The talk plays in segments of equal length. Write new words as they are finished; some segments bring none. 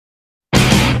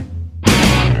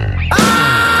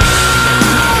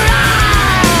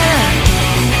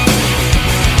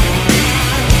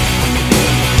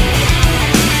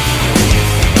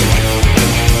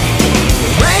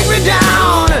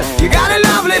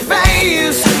pretty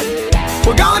face.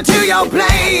 We're going to your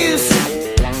place,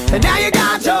 and now you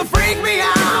got to freak me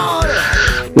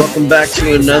out. Welcome back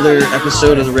to another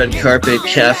episode of the Red Carpet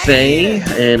Cafe,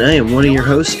 and I am one of your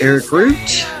hosts, Eric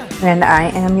Root. And I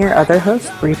am your other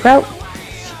host, Bree Prout.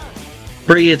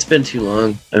 Bree, it's been too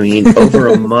long. I mean, over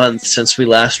a month since we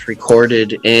last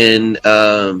recorded, and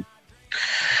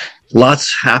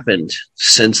lots happened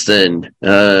since then.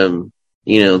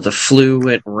 The flu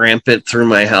went rampant through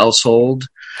my household,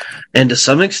 and to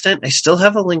some extent, I still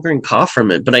have a lingering cough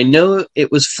from it, but I know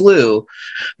it was flu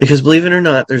because, believe it or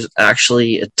not, there's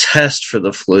actually a test for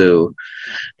the flu,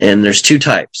 and there's two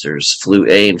types. There's flu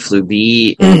A and flu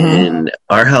B, and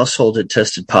our household had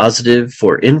tested positive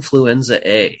for influenza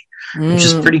A, which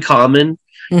is pretty common,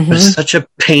 but it's such a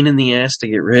pain in the ass to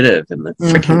get rid of, and the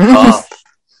freaking cough.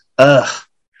 Ugh.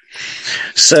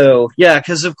 So, yeah,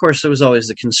 because of course there was always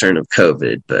the concern of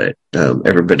COVID, but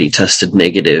everybody tested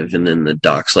negative, and then the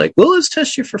doc's like, well, let's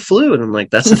test you for flu. And I'm like,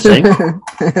 that's a thing? All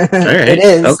right. It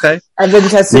is. Okay. I've been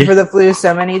tested for the flu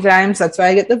so many times. That's why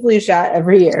I get the flu shot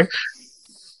every year.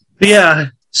 Yeah.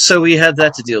 So we had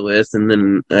that to deal with, and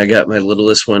then I got my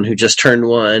littlest one who just turned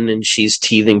 1, and she's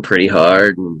teething pretty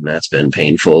hard, and that's been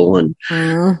painful. And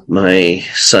my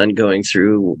son going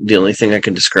through the only thing I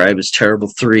can describe as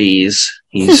terrible threes.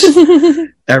 He's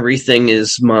everything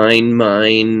is mine,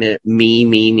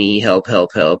 me, help,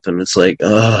 and it's like,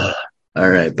 oh, all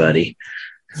right, buddy.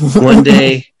 One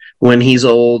day when he's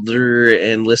older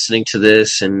and listening to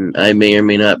this, and I may or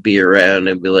may not be around,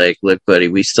 and be like, look, buddy,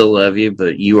 we still love you,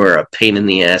 but you are a pain in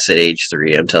the ass at age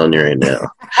 3. I'm telling you right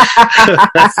now.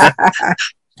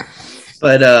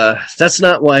 But that's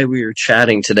not why we were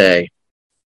chatting today.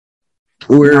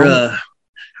 We're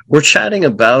chatting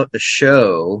about a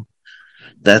show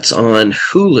that's on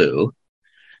Hulu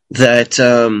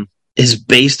that is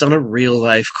based on a real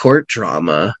life court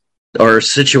drama or a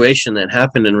situation that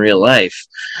happened in real life.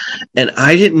 And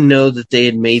I didn't know that they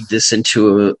had made this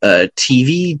into a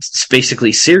TV,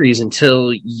 basically, series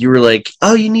until you were like,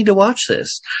 oh, you need to watch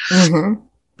this.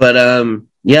 But,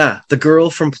 The Girl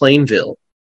from Plainville.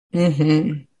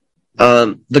 The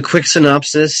quick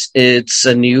synopsis, it's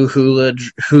a new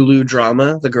Hulu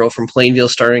drama, The Girl from Plainville,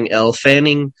 starring Elle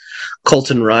Fanning,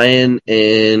 Colton Ryan,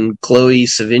 and Chloe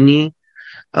Sevigny.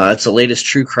 It's the latest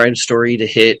true crime story to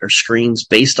hit our screens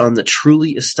based on the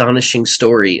truly astonishing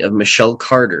story of Michelle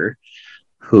Carter,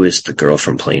 who is the girl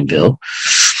from Plainville,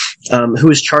 who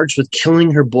is charged with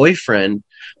killing her boyfriend,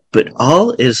 but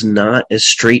all is not as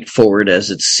straightforward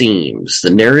as it seems.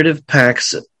 The narrative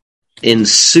packs in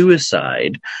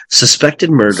suicide, suspected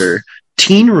murder,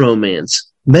 teen romance,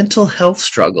 mental health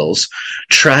struggles,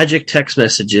 tragic text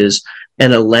messages,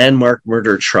 and a landmark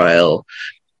murder trial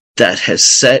that has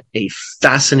set a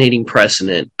fascinating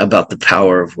precedent about the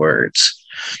power of words.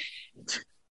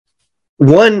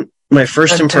 My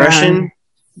first impression,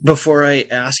 before I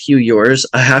ask you yours,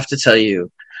 I have to tell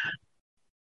you,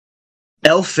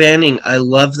 Elle Fanning, I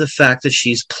love the fact that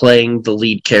she's playing the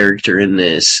lead character in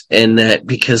this, and that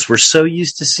because we're so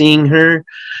used to seeing her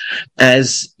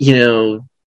as,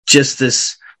 just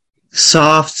this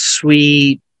soft,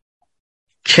 sweet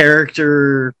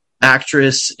character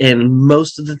actress in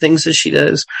most of the things that she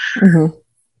does.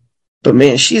 But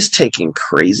man, she's taking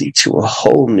crazy to a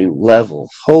whole new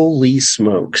level. Holy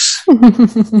smokes.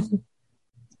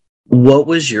 What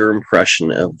was your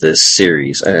impression of this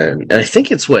series? And I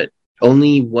think it's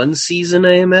only one season,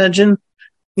 I imagine?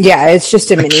 Yeah, it's just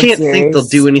a mini series. I can't think they'll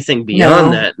do anything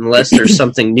beyond that unless there's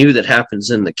something new that happens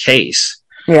in the case.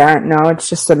 Yeah, no, it's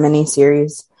just a mini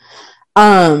series.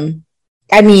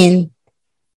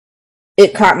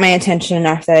 It caught my attention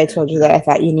enough that I told you that I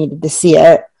thought you needed to see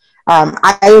it.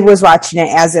 I was watching it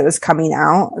as it was coming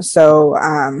out, so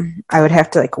I would have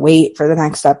to wait for the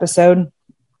next episode.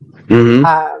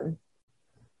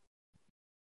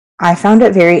 I found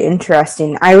it very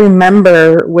interesting. I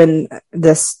remember when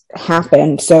this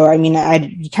happened, so I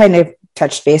kind of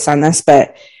touched base on this,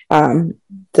 but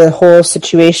the whole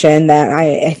situation that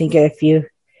I think if you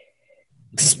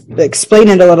explain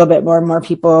it a little bit more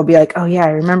people will be like, oh yeah,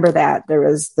 I remember that. There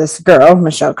was this girl,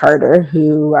 Michelle Carter,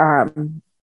 who,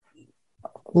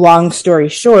 long story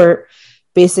short,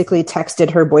 basically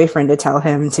texted her boyfriend to tell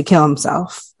him to kill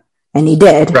himself. And he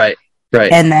did. Right.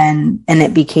 And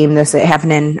it became this, it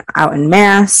happened out in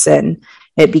mass, and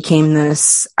it became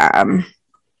this, it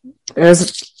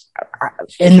was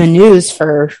in the news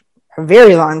for a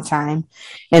very long time.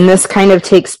 And this kind of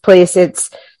takes place, it's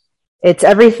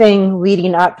everything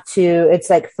leading up to,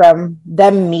 it's from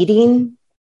them meeting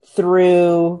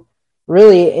through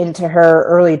really into her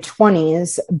early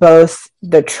 20s, both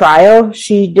the trial,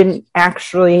 she didn't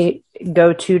actually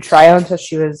go to trial until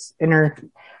she was in her, I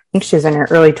think she was in her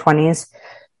early 20s,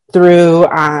 through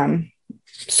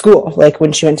school, like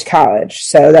when she went to college.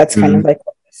 So that's kind of like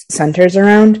what this centers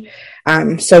around.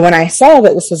 So when I saw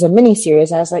that this was a mini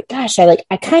series, I was like, gosh,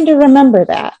 I kind of remember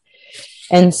that.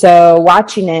 And so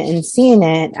watching it and seeing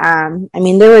it, I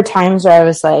mean, there were times where I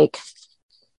was like,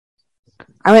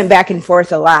 I went back and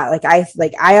forth a lot.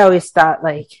 I always thought,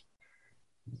 like,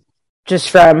 just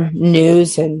from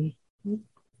news and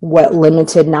what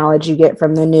limited knowledge you get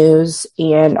from the news,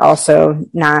 and also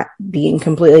not being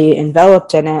completely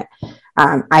enveloped in it,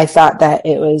 I thought that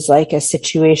it was like a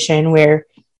situation where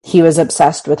he was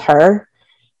obsessed with her,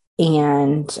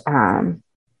 and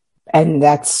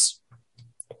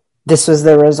this was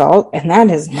the result, and that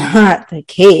is not the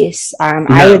case.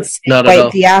 I would say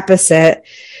quite the opposite.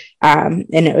 And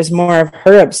it was more of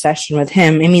her obsession with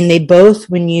him. I mean, they both,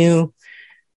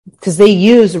 because they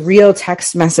use real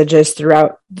text messages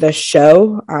throughout the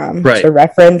show to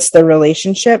reference the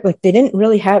relationship. Like, they didn't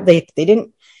really have, they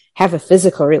didn't have a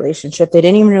physical relationship. They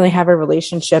didn't even really have a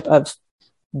relationship of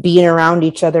being around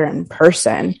each other in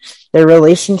person. Their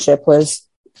relationship was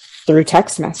through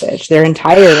text message, their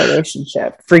entire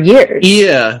relationship for years.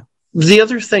 Yeah. The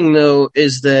other thing, though,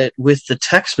 is that with the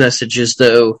text messages,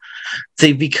 though,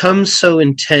 they become so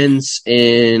intense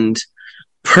and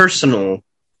personal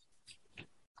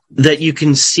that you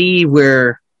can see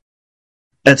where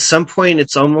at some point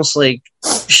it's almost like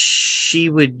she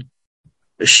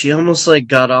almost like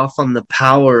got off on the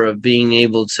power of being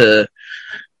able to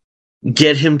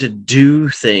get him to do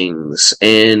things,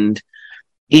 and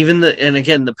even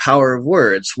again, the power of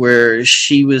words, where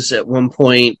she was at one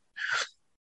point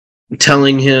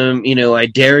telling him, I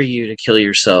dare you to kill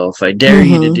yourself. I dare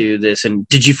you to do this. And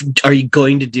are you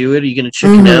going to do it? Are you going to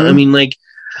chicken out? I mean, like,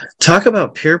 talk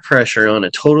about peer pressure on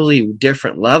a totally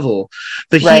different level.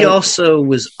 But he also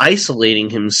was isolating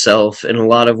himself in a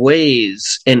lot of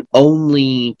ways and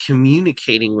only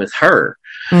communicating with her.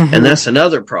 And that's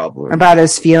another problem. About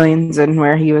his feelings and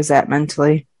where he was at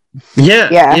mentally.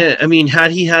 Yeah. I mean,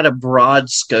 had he had a broad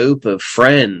scope of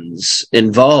friends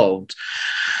involved,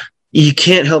 you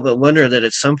can't help but wonder that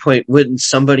at some point, wouldn't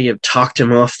somebody have talked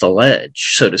him off the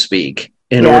ledge, so to speak,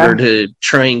 in order to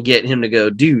try and get him to go,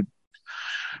 dude,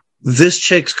 this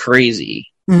chick's crazy.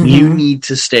 You need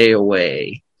to stay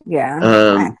away.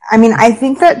 Yeah. I mean, I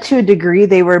think that to a degree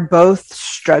they were both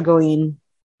struggling.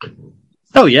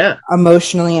 Oh, yeah.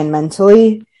 Emotionally and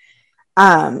mentally.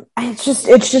 It's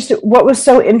just what was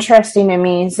so interesting to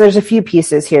me is there's a few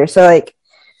pieces here. So, like,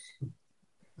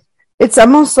 it's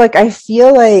almost like I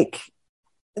feel like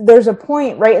there's a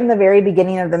point right in the very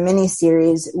beginning of the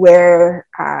miniseries where,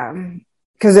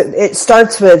 because it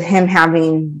starts with him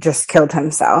having just killed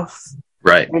himself.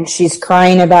 Right. And she's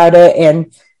crying about it,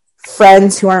 and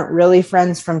friends who aren't really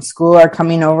friends from school are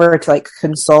coming over to, like,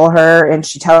 console her, and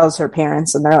she tells her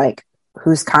parents, and they're like,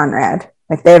 who's Conrad?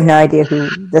 Like, they have no idea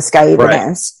who this guy even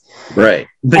is. Right.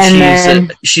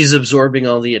 But she's absorbing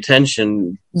all the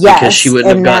attention because she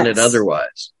wouldn't have gotten it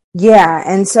otherwise. Yeah.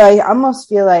 And so I almost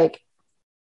feel like,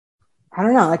 I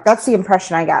don't know, like, that's the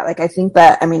impression I got. Like, I think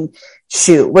that, I mean,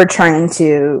 shoot, we're trying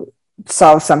to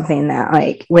solve something that,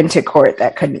 like, went to court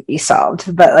that couldn't be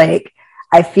solved. But, like,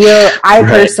 I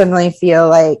personally feel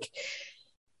like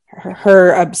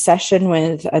her obsession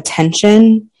with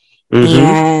attention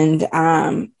and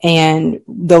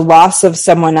the loss of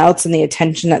someone else and the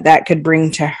attention that could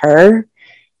bring to her,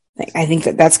 like, I think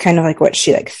that's kind of like what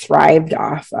she, like, thrived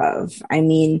off of. I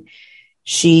mean,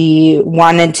 she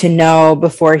wanted to know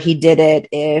before he did it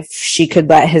if she could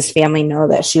let his family know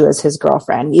that she was his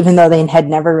girlfriend, even though they had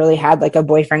never really had, like, a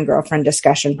boyfriend-girlfriend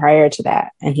discussion prior to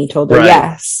that. And he told her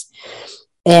yes.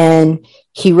 And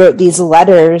he wrote these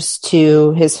letters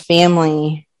to his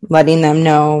family, letting them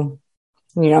know,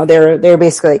 they're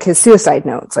basically like his suicide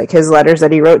notes, like his letters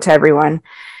that he wrote to everyone.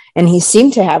 And he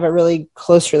seemed to have a really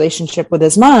close relationship with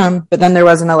his mom, but then there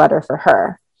wasn't a letter for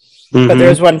her. But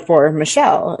there's one for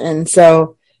Michelle. And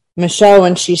so Michelle,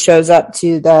 when she shows up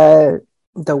to the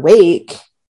wake,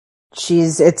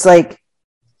 it's like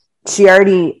she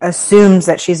already assumes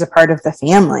that she's a part of the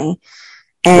family.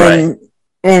 And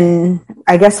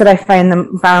I guess what I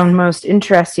found most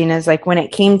interesting is, like, when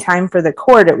it came time for the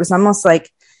court, it was almost like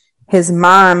his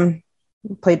mom,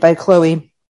 played by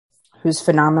Chloe, who's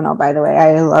phenomenal, by the way.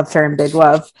 I loved her in Big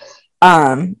Love.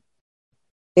 It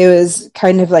was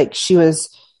kind of like she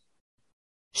was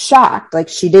shocked. Like,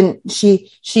 she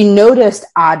noticed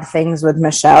odd things with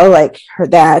Michelle, like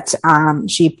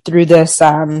she threw this,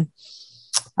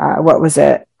 what was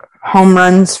it? home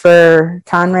runs for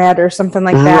Conrad or something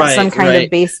like that. Right, Some kind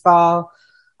of baseball.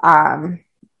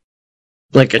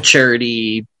 Like a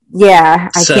charity. Yeah,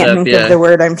 I setup, can't think of the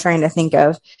word I'm trying to think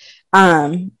of.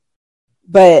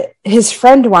 But his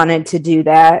friend wanted to do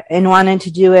that and wanted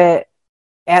to do it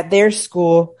at their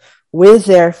school with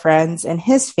their friends and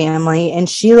his family. And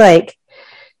she like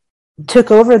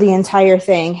took over the entire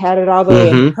thing, had it all the way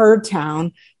in her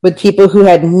town with people who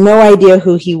had no idea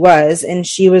who he was. And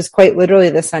she was quite literally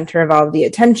the center of all of the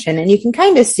attention. And you can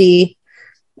kind of see,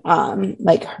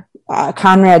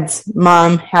 Conrad's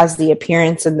mom has the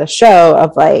appearance in the show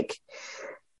of like,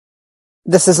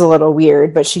 this is a little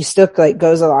weird, but she still like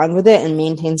goes along with it and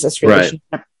maintains this relationship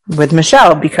with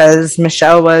Michelle because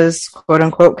Michelle was quote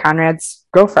unquote Conrad's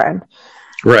girlfriend.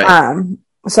 Right.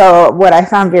 So what I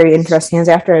found very interesting is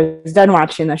after I was done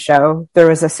watching the show, there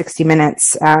was a 60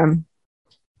 Minutes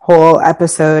whole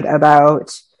episode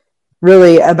about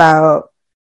the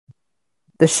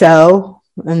show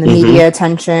and the media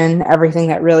attention, everything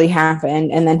that really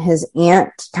happened. And then his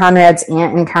aunt, Conrad's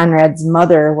aunt and Conrad's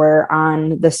mother were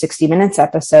on the 60 Minutes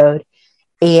episode,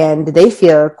 and they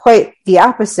feel quite the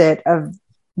opposite of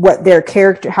what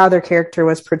how their character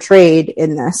was portrayed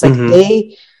in this. Like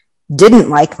they didn't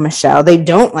like Michelle. They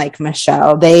don't like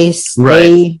Michelle.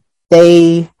 She,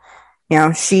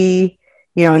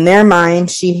 in their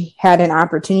mind, she had an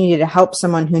opportunity to help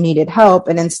someone who needed help.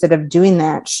 And instead of doing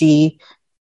that, she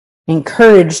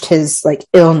encouraged his like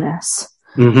illness.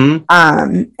 And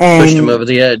pushed him over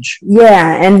the edge.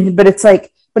 Yeah. But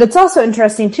it's also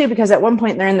interesting too, because at one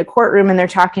point they're in the courtroom and they're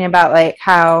talking about like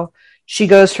how she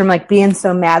goes from like being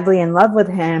so madly in love with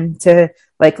him to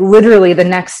like literally the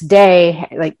next day,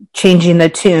 like changing the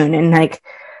tune. And like,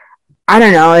 I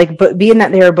don't know, like, but being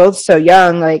that they were both so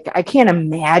young, like I can't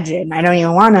imagine, I don't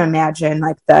even want to imagine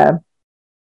like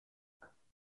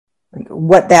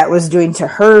what that was doing to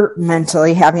her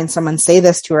mentally, having someone say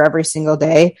this to her every single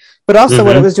day, but also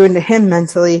what it was doing to him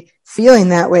mentally, feeling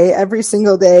that way every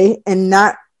single day and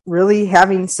not really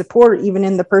having support even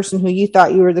in the person who you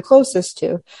thought you were the closest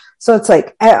to. So it's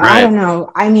like, I don't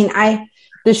know. I mean,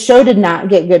 the show did not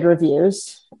get good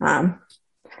reviews. I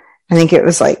think it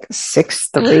was like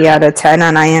 6.3 out of 10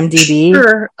 on IMDb.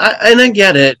 Sure, I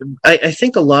get it. I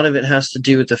think a lot of it has to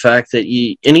do with the fact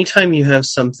that anytime you have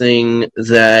something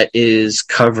that is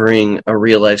covering a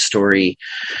real life story,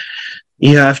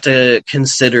 you have to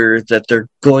consider that they're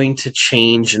going to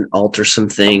change and alter some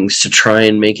things to try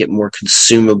and make it more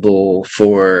consumable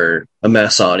for a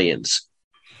mass audience.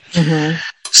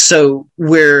 So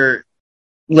where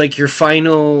like your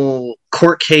final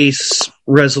court case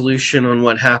resolution on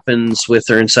what happens with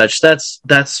her and such,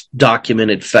 that's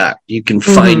documented fact. You can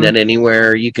find that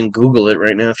anywhere. You can Google it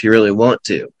right now if you really want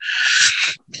to.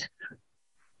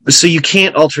 So you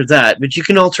can't alter that, but you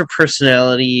can alter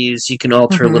personalities. You can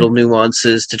alter little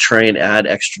nuances to try and add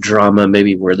extra drama,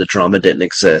 maybe where the drama didn't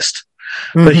exist.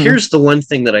 But here's the one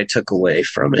thing that I took away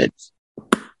from it.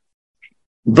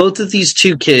 Both of these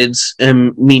two kids,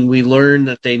 we learned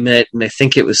that they met, and I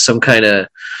think it was some kind of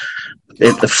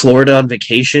at the Florida on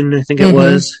vacation, I think it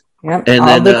was. Yep. And all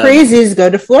then the crazies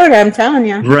go to Florida, I'm telling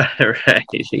you. Right.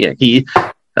 Yeah, he,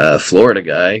 Florida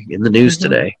guy in the news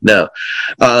today. No.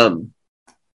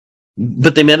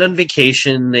 But they met on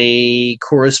vacation. They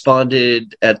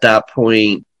corresponded at that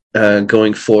point,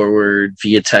 going forward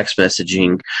via text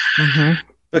messaging.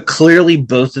 But clearly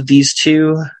both of these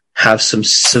two have some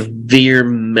severe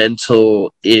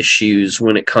mental issues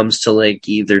when it comes to like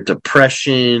either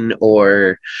depression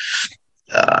or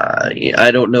I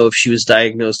don't know if she was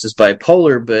diagnosed as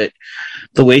bipolar, but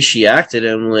the way she acted,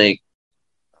 I'm like,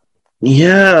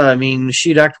 yeah, I mean,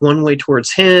 she'd act one way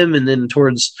towards him and then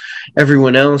towards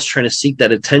everyone else, trying to seek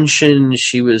that attention.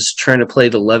 She was trying to play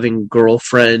the loving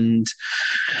girlfriend.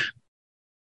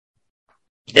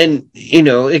 And,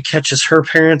 it catches her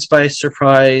parents by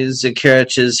surprise. It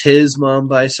catches his mom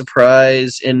by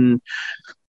surprise. And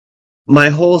my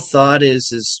whole thought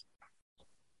is,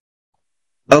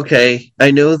 okay,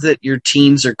 I know that your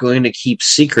teens are going to keep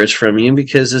secrets from you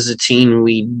because as a teen,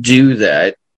 we do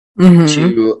that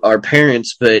to our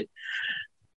parents. But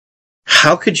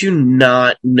how could you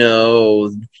not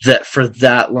know that for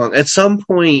that long? At some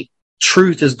point,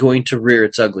 truth is going to rear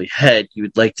its ugly head, you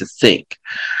would like to think.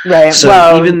 Right.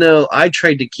 So even though I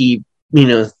tried to keep,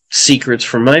 secrets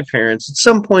from my parents, at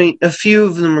some point, a few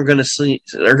of them are going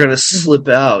to slip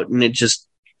out, and it just,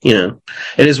 it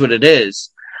is what it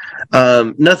is.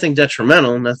 Nothing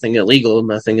detrimental, nothing illegal,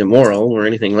 nothing immoral or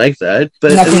anything like that.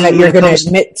 But nothing that you're going to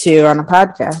admit to on a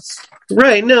podcast.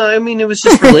 Right. No, I mean, it was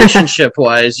just relationship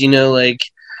wise, like,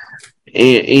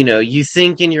 You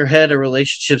think in your head a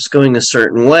relationship's going a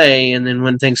certain way, and then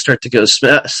when things start to go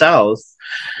south,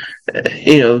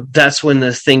 that's when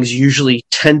the things usually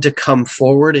tend to come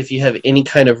forward if you have any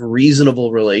kind of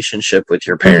reasonable relationship with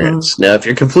your parents. Now, if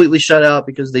you're completely shut out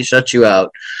because they shut you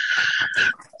out,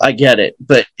 I get it.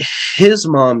 But his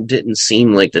mom didn't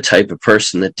seem like the type of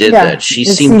person that did that. She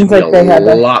seemed to be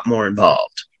a lot more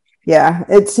involved. Yeah,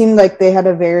 it seemed like they had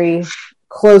a very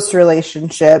close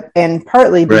relationship, and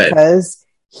partly because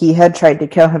he had tried to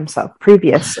kill himself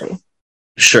previously.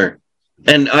 Sure.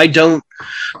 And I don't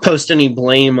post any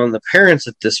blame on the parents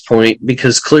at this point,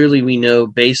 because clearly we know,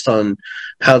 based on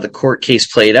how the court case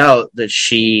played out, that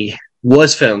she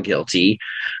was found guilty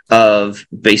of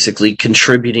basically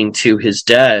contributing to his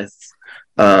death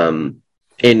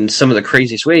in some of the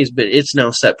craziest ways. But it's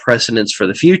now set precedents for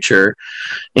the future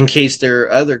in case there are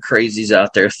other crazies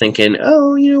out there thinking,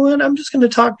 oh, you know what, I'm just going to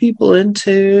talk people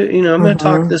into, I'm going to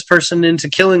talk this person into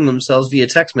killing themselves via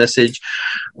text message.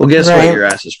 Well, guess what? Your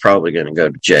ass is probably going to go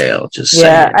to jail. Just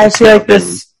saying. I feel like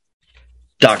this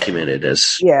documented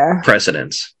as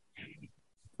precedents.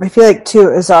 I feel like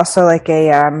too is also like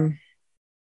an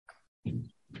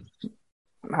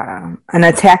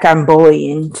attack on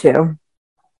bullying too.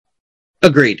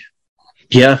 Agreed.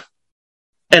 Yeah.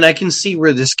 And I can see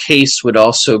where this case would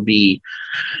also be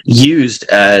used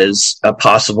as a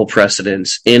possible precedent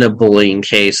in a bullying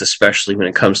case, especially when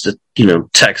it comes to,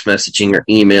 text messaging or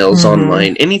emails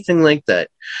online, anything like that.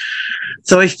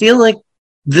 So I feel like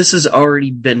this has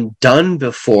already been done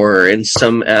before in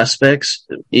some aspects.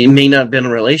 It may not have been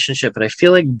a relationship, but I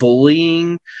feel like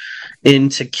bullying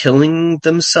into killing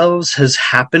themselves has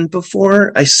happened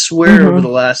before. I swear over the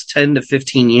last 10 to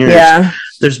 15 years,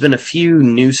 there's been a few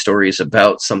news stories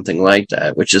about something like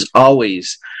that, which is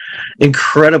always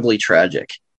incredibly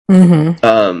tragic.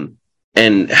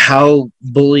 And how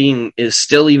bullying is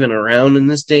still even around in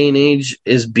this day and age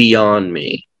is beyond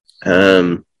me.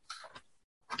 I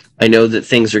know that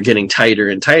things are getting tighter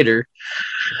and tighter,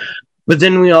 but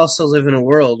then we also live in a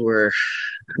world where,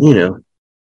 you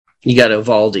got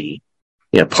Uvalde,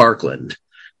 Parkland,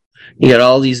 you got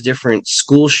all these different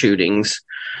school shootings,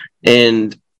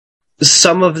 and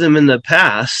some of them in the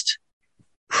past,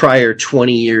 prior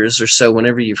 20 years or so,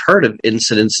 whenever you've heard of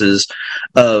incidences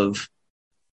of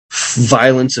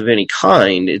violence of any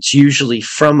kind, it's usually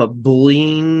from a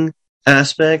bullying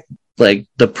aspect. Like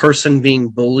the person being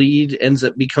bullied ends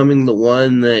up becoming the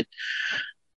one that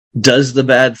does the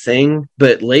bad thing.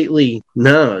 But lately,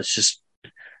 no, it's just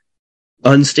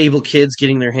unstable kids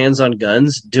getting their hands on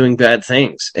guns, doing bad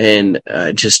things. And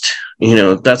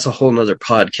that's a whole nother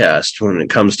podcast when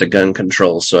it comes to gun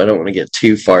control. So I don't want to get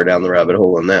too far down the rabbit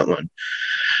hole on that one.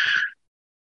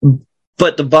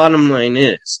 But the bottom line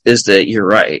is that you're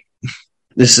right.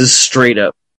 This is straight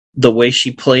up the way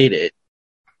she played it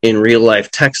in real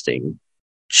life texting.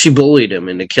 She bullied him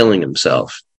into killing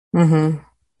himself. And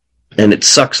it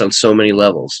sucks on so many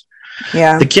levels.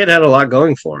 Yeah. The kid had a lot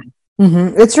going for him.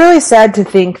 It's really sad to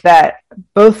think that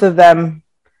both of them,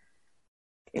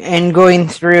 and going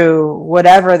through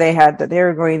whatever they had that they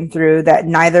were going through, that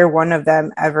neither one of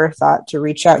them ever thought to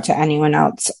reach out to anyone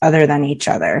else other than each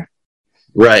other.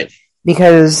 Right.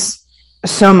 Because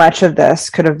so much of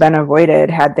this could have been avoided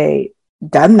had they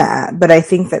done that. But I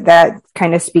think that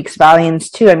kind of speaks volumes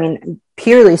too. I mean,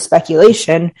 purely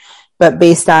speculation, but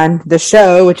based on the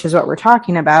show, which is what we're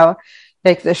talking about,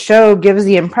 like the show gives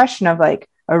the impression of like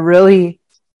a really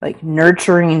like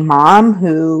nurturing mom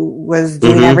who was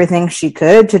doing everything she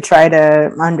could to try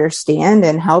to understand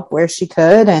and help where she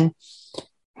could. And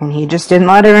he just didn't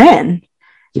let her in.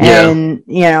 Yeah. And,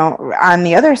 on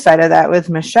the other side of that with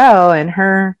Michelle and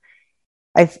her,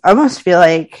 I almost feel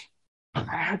like,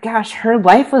 oh gosh, her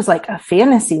life was like a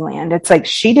fantasy land. It's like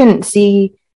she didn't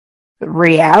see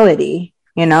reality,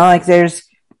 like there's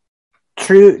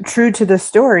true to the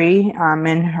story,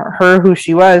 and her who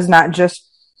she was, not just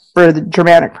for the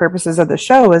dramatic purposes of the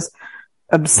show, was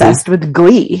obsessed with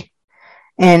Glee.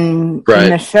 And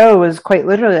the show was quite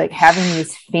literally like having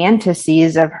these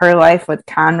fantasies of her life with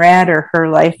Conrad, or her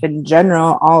life in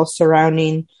general, all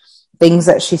surrounding things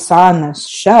that she saw in this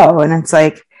show. And it's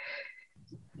like,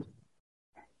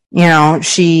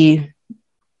 she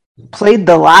played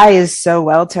the lies so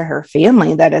well to her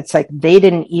family that it's like they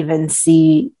didn't even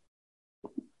see,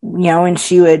 and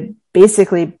she would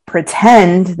basically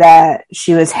pretend that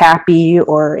she was happy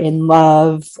or in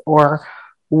love or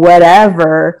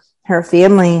whatever. Her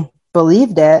family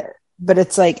believed it, but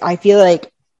it's like, I feel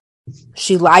like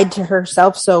she lied to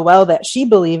herself so well that she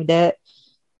believed it,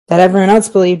 that everyone else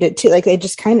believed it too. Like, it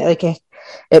just kind of like,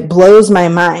 it blows my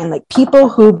mind. Like, people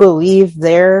who believe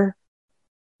their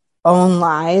own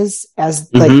lies as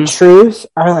like truth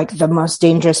are like the most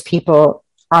dangerous people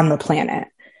on the planet.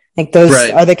 Like those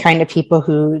are the kind of people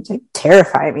who like,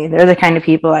 terrify me. They're the kind of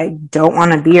people I don't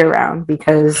want to be around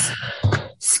because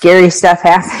scary stuff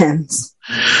happens.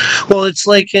 Well, it's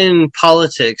like in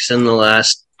politics in the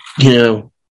last,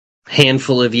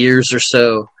 handful of years or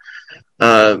so.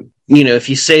 If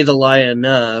you say the lie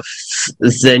enough,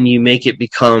 then you make it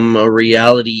become a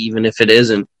reality, even if it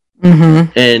isn't.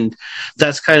 Mm-hmm. And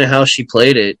that's kind of how she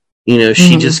played it.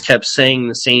 She just kept saying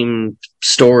the same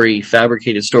story,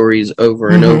 fabricated stories over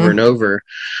and over and over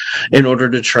in order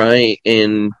to try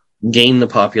and gain the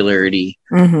popularity.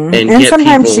 And get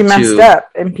sometimes she messed up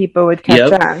and people would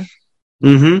catch on.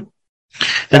 And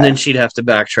then she'd have to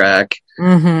backtrack.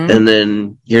 And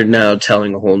then you're now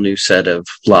telling a whole new set of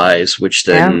lies, which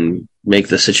then make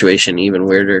the situation even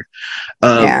weirder.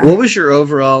 What was your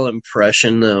overall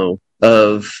impression, though,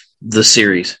 of the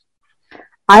series?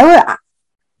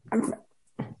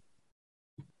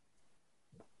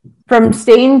 From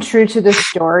staying true to the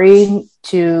story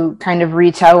to kind of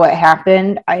retell what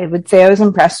happened, I would say I was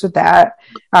impressed with that.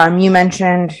 You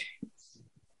mentioned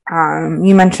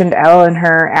Elle and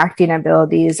her acting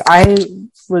abilities. I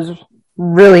was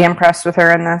really impressed with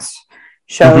her in this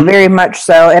show, very much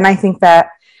so. And I think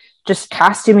that just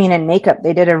costuming and makeup,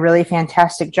 they did a really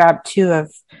fantastic job too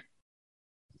of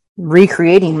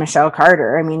recreating Michelle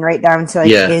Carter. I mean, right down to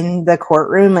in the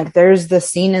courtroom, like there's the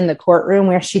scene in the courtroom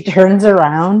where she turns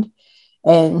around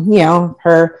and,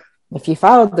 her, if you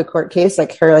followed the court case,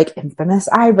 like her like infamous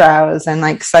eyebrows and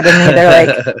like suddenly they're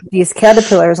like these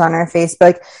caterpillars on her face.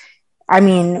 But like, I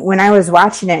mean, when I was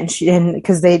watching it and she didn't,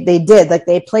 because they did, like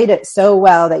they played it so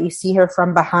well that you see her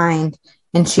from behind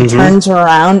and she turns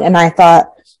around and I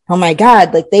thought, oh my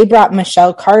God, like they brought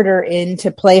Michelle Carter in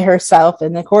to play herself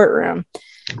in the courtroom.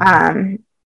 I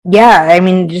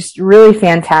mean, just really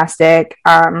fantastic.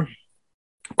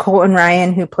 Colton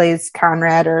Ryan, who plays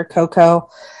Conrad or Coco,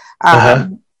 I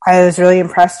was really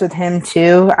impressed with him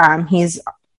too. Him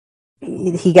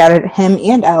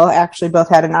and Elle actually both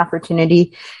had an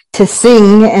opportunity to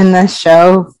sing in this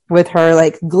show with her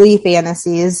like Glee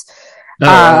fantasies.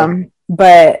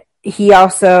 But he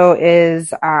also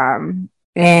is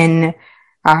in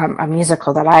a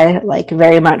musical that I like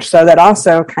very much so, that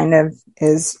also kind of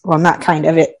is, well, not kind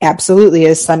of, it absolutely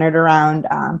is centered around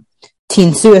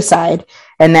teen suicide,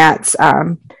 and that's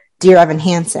Dear Evan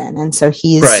Hansen. And so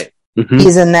he's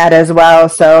in that as well.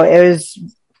 So it was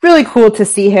really cool to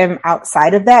see him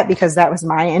outside of that, because that was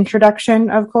my introduction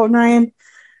of Colton Ryan.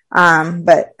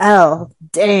 But Elle,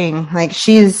 dang, like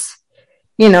she's,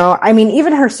 I mean,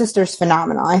 even her sister's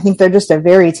phenomenal. I think they're just a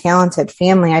very talented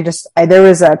family. There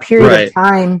was a period of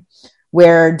time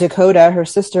where Dakota, her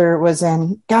sister, was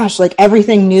in, like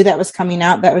everything new that was coming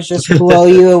out that was just blow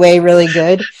you away really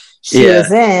good. She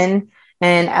was in,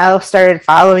 and Elle started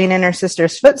following in her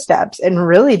sister's footsteps and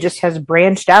really just has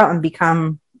branched out and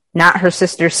become not her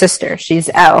sister's sister. She's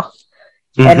Elle.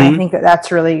 And I think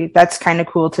that's kind of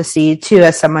cool to see too,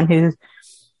 as someone who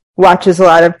watches a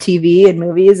lot of TV and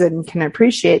movies and can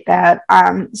appreciate that.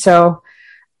 So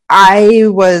I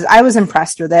was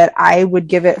impressed with it. I would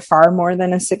give it far more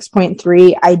than a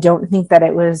 6.3. I don't think that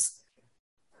it was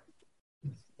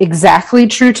exactly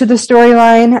true to the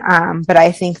storyline. But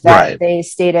I think that they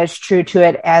stayed as true to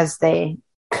it as they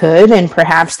could, and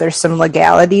perhaps there's some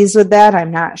legalities with that.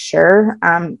 I'm not sure.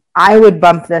 I would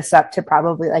bump this up to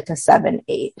probably like a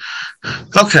 7-8.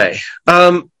 Okay.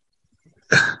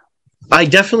 I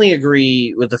definitely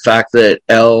agree with the fact that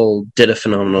Elle did a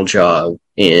phenomenal job.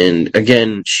 And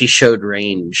again, she showed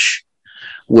range,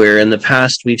 where in the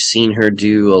past we've seen her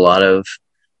do a lot of,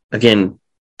 again,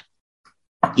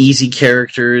 easy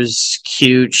characters,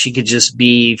 cute. She could just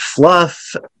be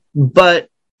fluff, but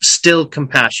still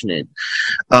compassionate.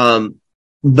 But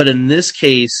in this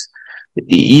case,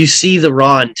 you see the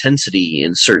raw intensity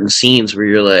in certain scenes where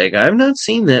you're like, I've not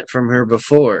seen that from her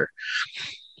before.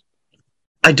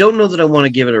 I don't know that I want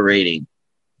to give it a rating.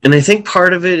 And I think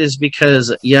part of it is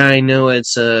because, I know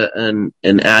it's an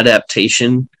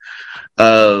adaptation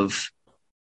of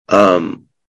the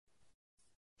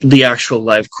actual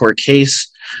live court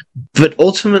case. But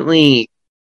ultimately,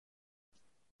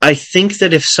 I think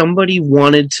that if somebody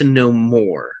wanted to know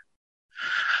more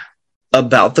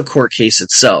about the court case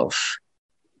itself,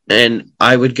 and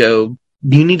I would go,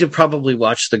 you need to probably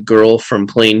watch The Girl from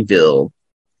Plainville.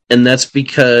 And that's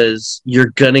because you're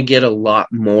going to get a lot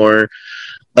more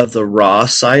of the raw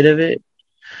side of it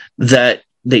that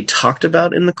they talked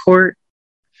about in the court.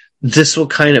 This will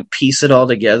kind of piece it all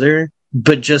together,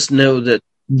 but just know that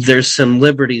there's some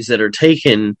liberties that are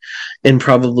taken in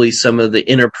probably some of the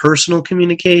interpersonal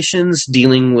communications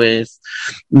dealing with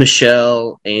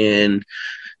Michelle and,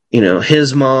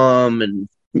 his mom and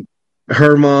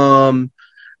her mom.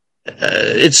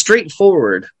 It's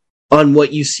straightforward on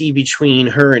what you see between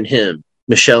her and him,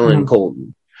 Michelle and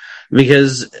Colton,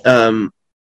 because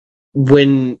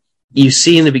when you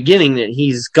see in the beginning that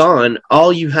he's gone,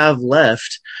 all you have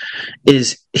left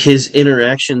is his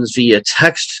interactions via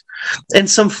text and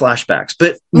some flashbacks,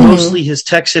 but mostly his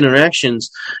text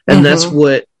interactions. And that's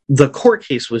what the court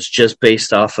case was just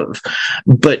based off of.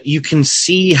 But you can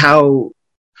see how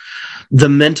the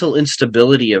mental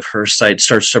instability of her side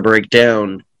starts to break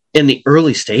down in the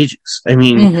early stages. I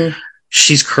mean,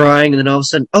 she's crying and then all of a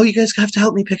sudden, oh, you guys have to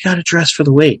help me pick out a dress for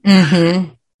the wait.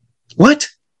 What?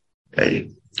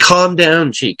 Hey, calm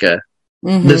down, Chica.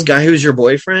 This guy who's your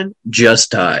boyfriend just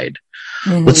died.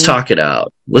 Let's talk it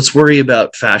out. Let's worry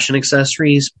about fashion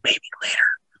accessories maybe later.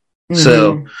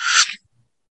 So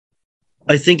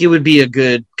I think it would be a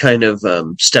good kind of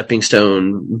stepping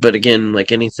stone. But again,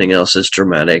 like anything else is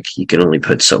dramatic, you can only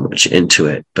put so much into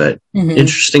it. But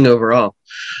interesting overall.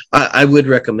 I would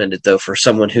recommend it, though, for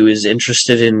someone who is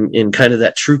interested in kind of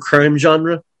that true crime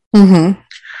genre.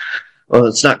 Well,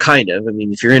 it's not kind of. I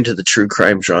mean, if you're into the true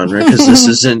crime genre, because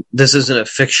this isn't a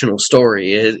fictional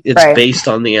story. It's based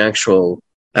on the actual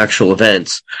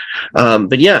events.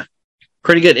 But yeah,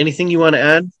 pretty good. Anything you want to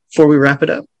add before we wrap it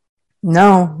up?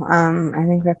 No, I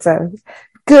think that's a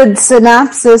good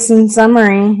synopsis and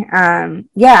summary. I'm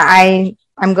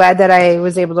glad that I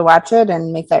was able to watch it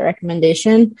and make that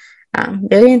recommendation.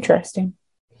 Very interesting.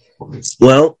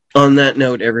 Well, on that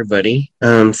note, everybody,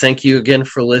 thank you again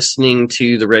for listening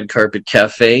to the Red Carpet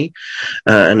Cafe.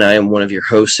 And I am one of your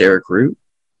hosts, Eric Root.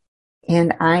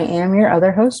 And I am your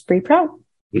other host, Bree Proud.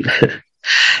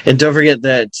 And don't forget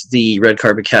that the Red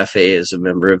Carpet Cafe is a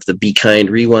member of the Be Kind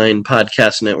Rewind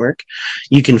podcast network.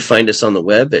 You can find us on the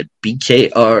web at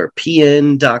bkrpn.com.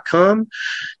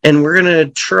 And we're going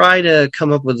to try to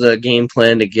come up with a game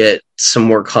plan to get some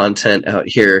more content out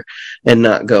here and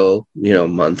not go,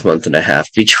 month and a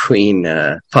half between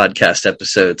podcast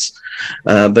episodes.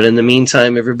 But in the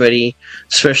meantime, everybody,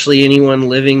 especially anyone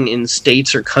living in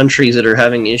states or countries that are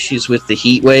having issues with the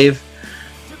heat wave,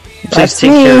 please take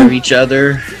care of each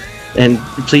other, and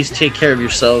please take care of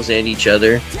yourselves and each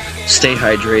other. Stay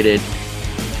hydrated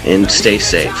and stay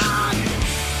safe.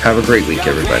 Have a great week,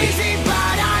 everybody.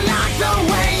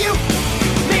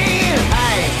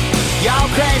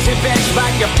 Crazy bitch, but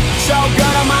you're so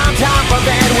good, I'm on top of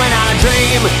it. When I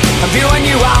dream, I'm viewing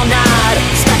you all night.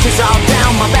 Scratches all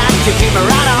down my back to keep me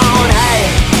right on. Hey,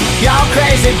 you're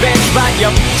crazy bitch, but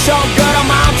you're so good,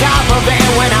 I'm on top of it.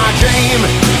 When I dream,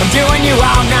 I'm viewing you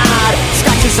all night.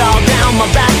 Scratches all down my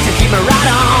back to keep me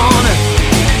right on.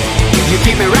 You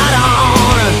keep me right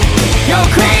on. You're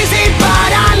crazy,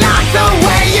 but I like the way